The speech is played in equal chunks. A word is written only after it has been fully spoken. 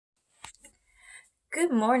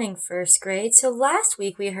Good morning, first grade. So last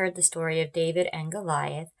week we heard the story of David and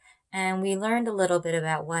Goliath, and we learned a little bit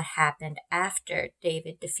about what happened after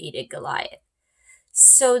David defeated Goliath.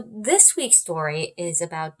 So this week's story is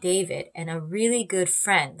about David and a really good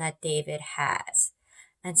friend that David has.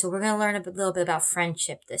 And so we're going to learn a little bit about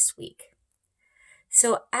friendship this week.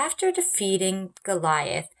 So after defeating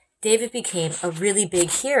Goliath, David became a really big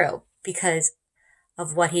hero because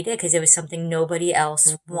of what he did, because it was something nobody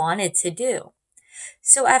else wanted to do.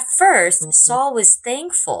 So at first, Saul was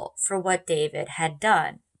thankful for what David had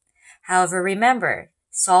done. However, remember,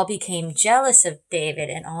 Saul became jealous of David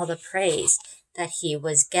and all the praise that he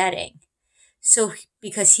was getting. So,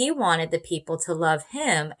 because he wanted the people to love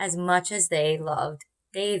him as much as they loved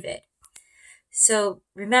David. So,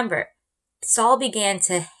 remember, Saul began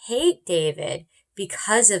to hate David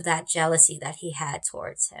because of that jealousy that he had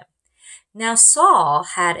towards him. Now, Saul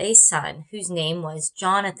had a son whose name was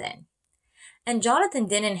Jonathan. And Jonathan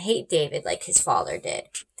didn't hate David like his father did.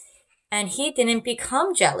 And he didn't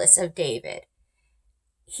become jealous of David.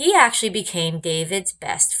 He actually became David's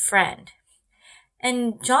best friend.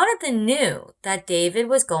 And Jonathan knew that David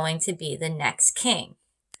was going to be the next king.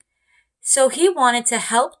 So he wanted to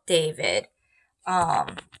help David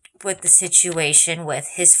with the situation with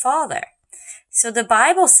his father. So the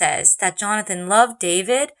Bible says that Jonathan loved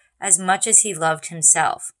David as much as he loved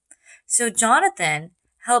himself. So Jonathan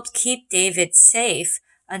helped keep David safe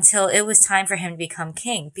until it was time for him to become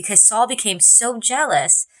king, because Saul became so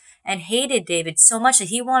jealous and hated David so much that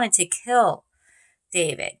he wanted to kill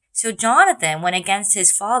David. So Jonathan went against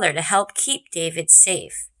his father to help keep David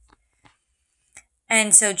safe.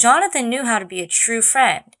 And so Jonathan knew how to be a true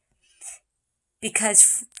friend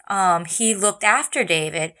because he looked after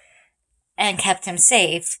David and kept him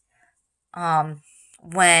safe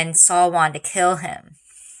when Saul wanted to kill him.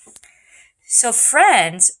 So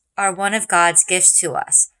friends are one of God's gifts to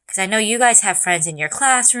us. Because I know you guys have friends in your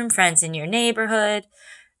classroom, friends in your neighborhood,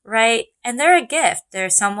 right? And they're a gift. They're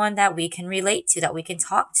someone that we can relate to, that we can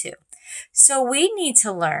talk to. So we need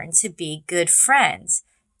to learn to be good friends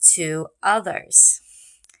to others,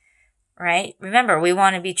 right? Remember, we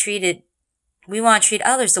want to treat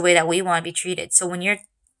others the way that we want to be treated. So when you're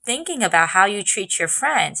thinking about how you treat your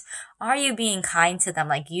friends, are you being kind to them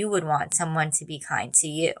like you would want someone to be kind to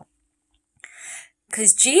you?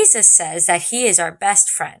 Because Jesus says that he is our best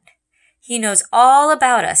friend. He knows all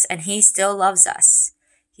about us and he still loves us.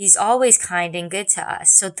 He's always kind and good to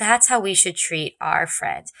us. So that's how we should treat our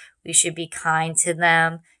friends. We should be kind to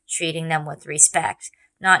them, treating them with respect,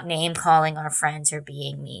 not name calling our friends or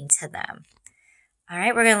being mean to them. All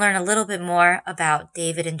right, we're going to learn a little bit more about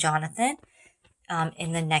David and Jonathan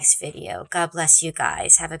in the next video. God bless you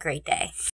guys. Have a great day.